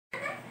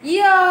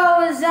Yo,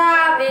 what's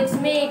up? It's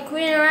me,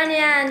 Queen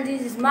Aranya, and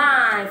this is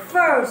my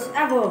first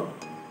ever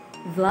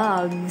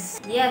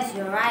vlogs. Yes,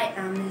 you're right.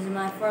 This is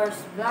my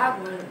first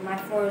vlog, my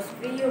first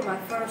video, my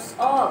first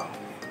all.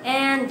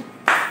 And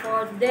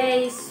for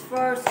today's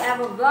first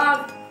ever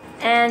vlog,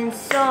 and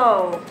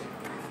so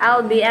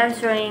I'll be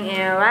answering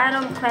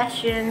random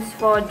questions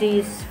for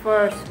this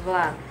first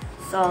vlog.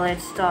 So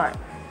let's start.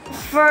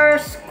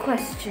 First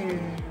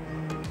question.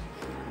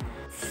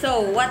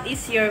 So, what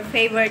is your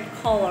favorite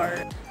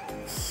color?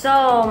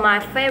 So my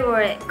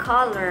favorite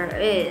color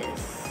is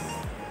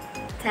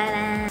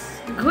ta-da,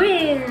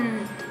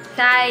 green.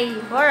 Kay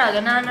wala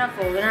ganahan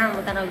ako, ganahan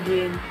mo tanong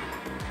green.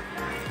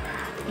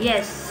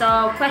 Yes,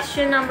 so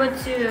question number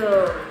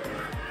 2.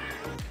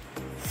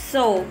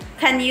 So,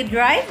 can you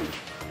drive?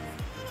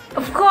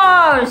 Of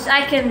course,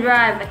 I can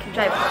drive.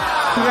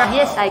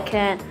 Yes, I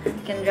can. I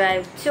can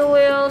drive 2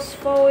 wheels,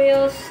 4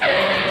 wheels,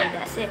 and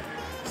that's it.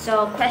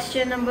 So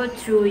question number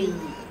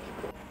 3.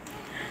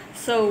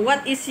 So,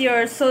 what is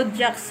your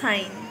zodiac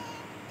sign?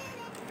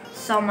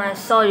 So my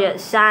zodiac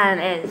sign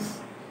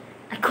is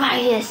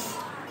Aquarius.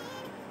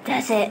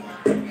 That's it.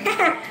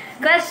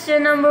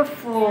 Question number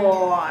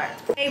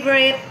 4.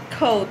 Favorite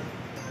coat?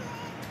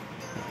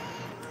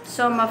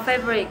 So my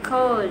favorite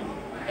quote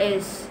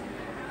is,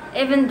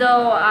 even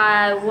though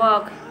I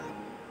walk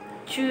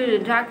through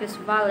the darkest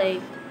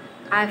valley,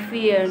 I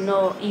fear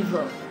no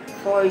evil,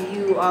 for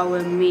you are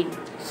with me.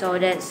 So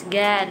that's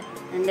God,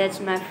 and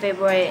that's my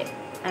favorite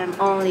and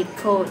only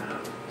quote.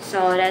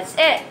 So that's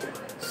it.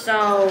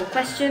 So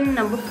question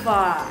number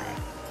 5.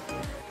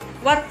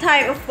 What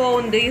type of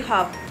phone do you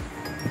have?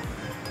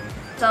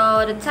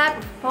 So the type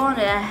of phone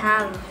that I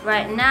have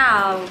right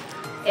now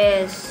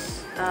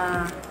is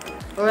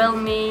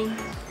Realme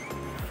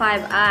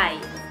 5i.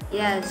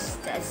 Yes,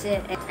 that's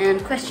it. And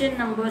question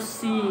number 6.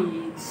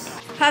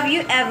 Have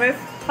you ever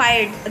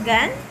fired a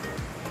gun?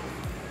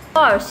 Of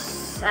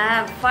course,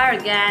 I have a fire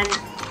gun,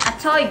 a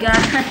toy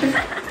gun.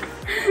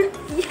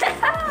 Yeah.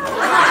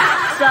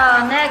 So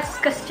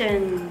next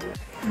question.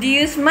 Do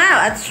you smile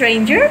at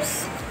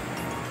strangers?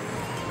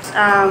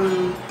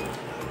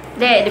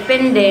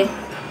 Depende.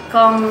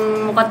 Kung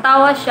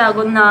mukatawa siya,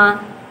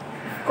 guna,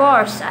 of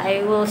course,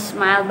 I will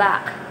smile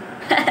back.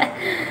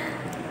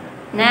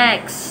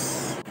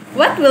 Next.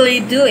 What will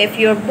you do if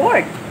you're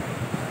bored?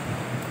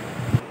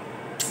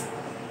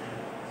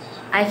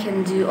 I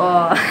can do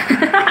all.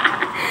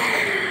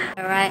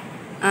 Alright.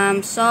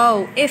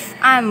 So if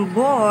I'm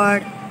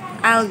bored,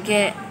 I'll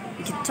get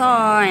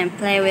guitar and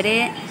play with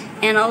it,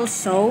 and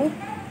also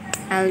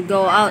I'll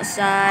go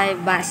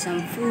outside, buy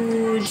some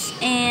foods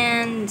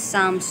and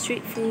some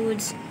street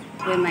foods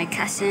with my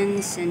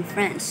cousins and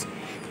friends,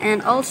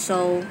 and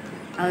also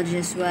I'll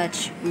just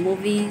watch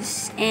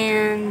movies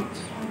and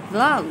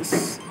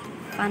vlogs,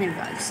 funny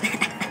vlogs,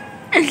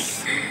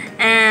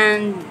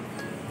 and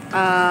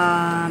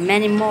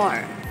many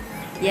more.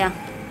 Yeah,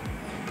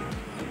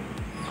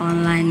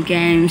 online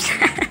games.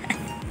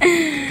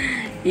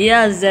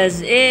 Yes,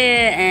 that's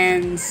it.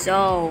 And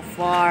so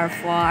far.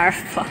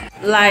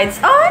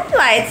 Lights on,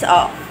 lights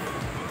off.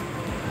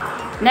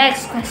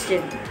 Next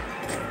question.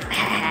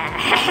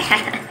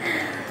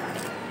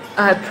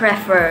 I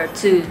prefer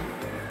to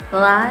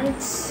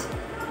lights,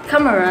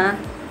 camera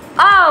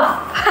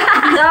off.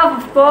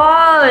 Of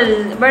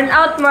course, burn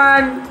out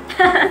man.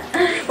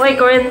 Wait,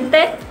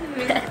 kurente.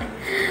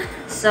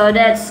 So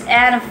that's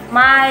end of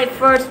my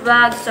first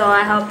vlog. So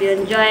I hope you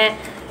enjoy it.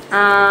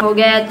 Don't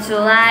forget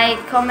to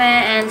like,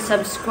 comment, and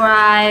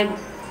subscribe.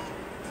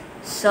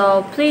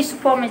 So please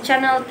support my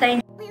channel. Thank